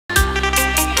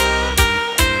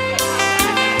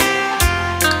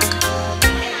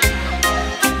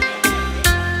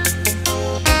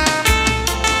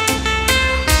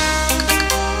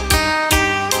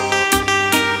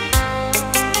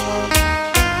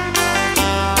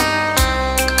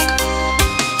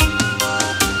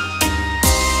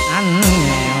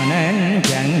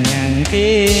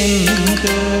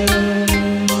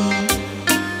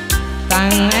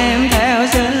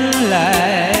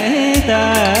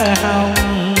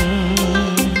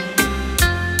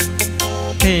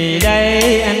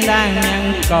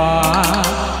có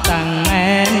tặng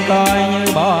em coi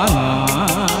như bỏ ngỏ,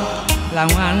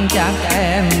 lòng anh chắc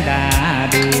em đã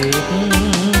biết.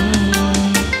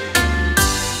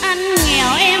 Anh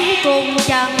nghèo em cùng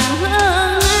chẳng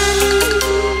hơn anh,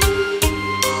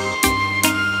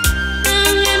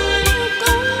 nhưng anh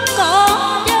cũng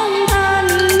có chân thành.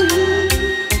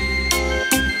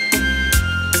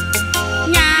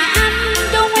 Nhà anh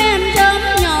chung em sớm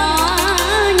nhỏ,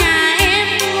 nhà em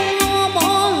mua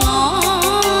bỏ ngỏ,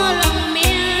 lòng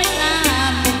mẹ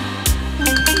làm.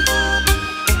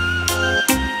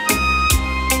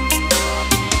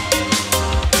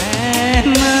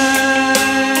 Em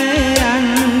ơi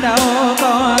anh đâu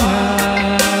có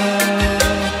ngờ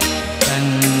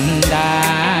tình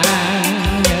đang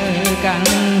như cánh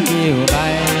diều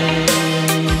bay.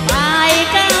 Bài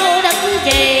cao đất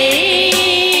chỉ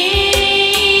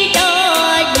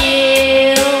cho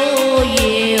diều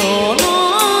diều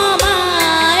nó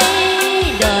bay,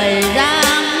 đời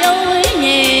gian dối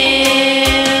nhiều.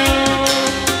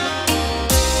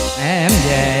 Em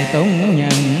về tung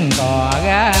nhận cò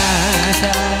gà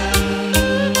xanh,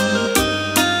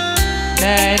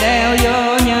 để đeo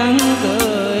vô nhẫn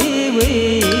cưới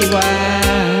quy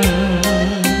hoàng.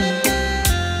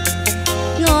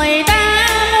 Người ta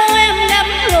mua em gấm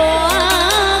lụa,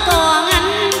 còn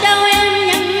anh cho em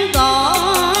nhẫn cỏ,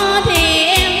 thì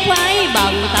em phải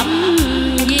bận tâm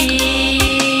gì.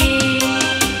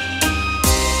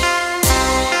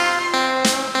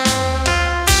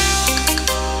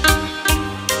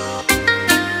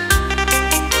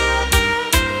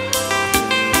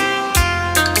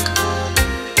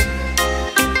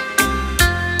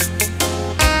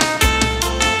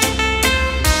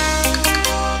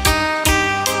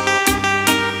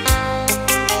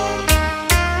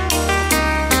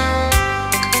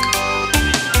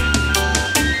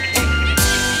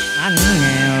 Anh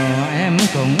nghèo em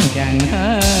cũng chẳng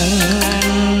hơn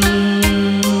anh,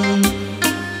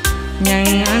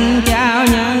 nhưng anh trao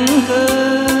nhẫn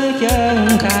cưới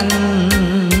chân thành.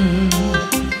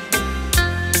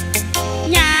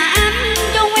 Nhà anh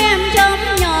chung em sớm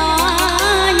nhỏ,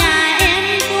 nhà em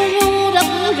cũng rất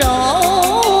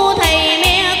rỗ, thầy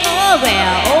mẹ có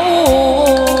vẻ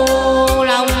u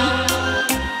lòng.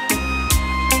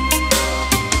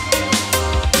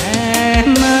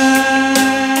 Em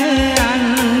ơi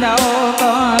anh đâu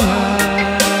có ngờ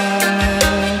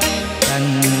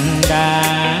tình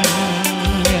đang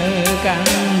như cánh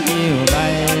diều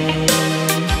bay.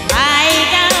 Bài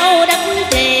cao đất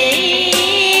chỉ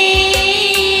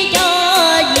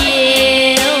cho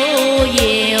diều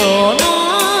diều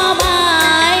nó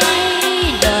bay,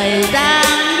 đời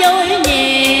gian dối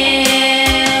nhiều.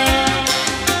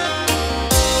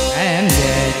 Em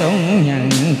về tung nhận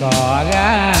cò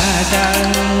gà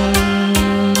sân,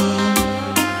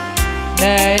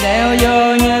 để đeo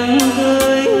vô những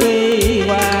cưới huy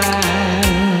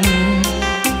hoàng.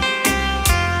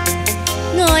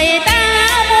 Người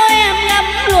ta mua em gấm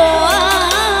lụa,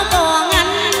 còn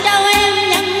anh cho em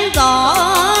nhẫn cỏ,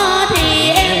 thì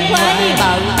em phải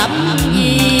bận tâm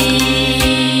gì.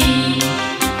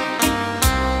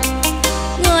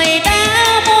 Người ta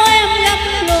mua em gấm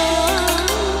lụa,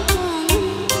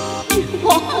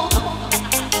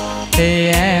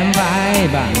 Thì em phải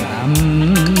bận tâm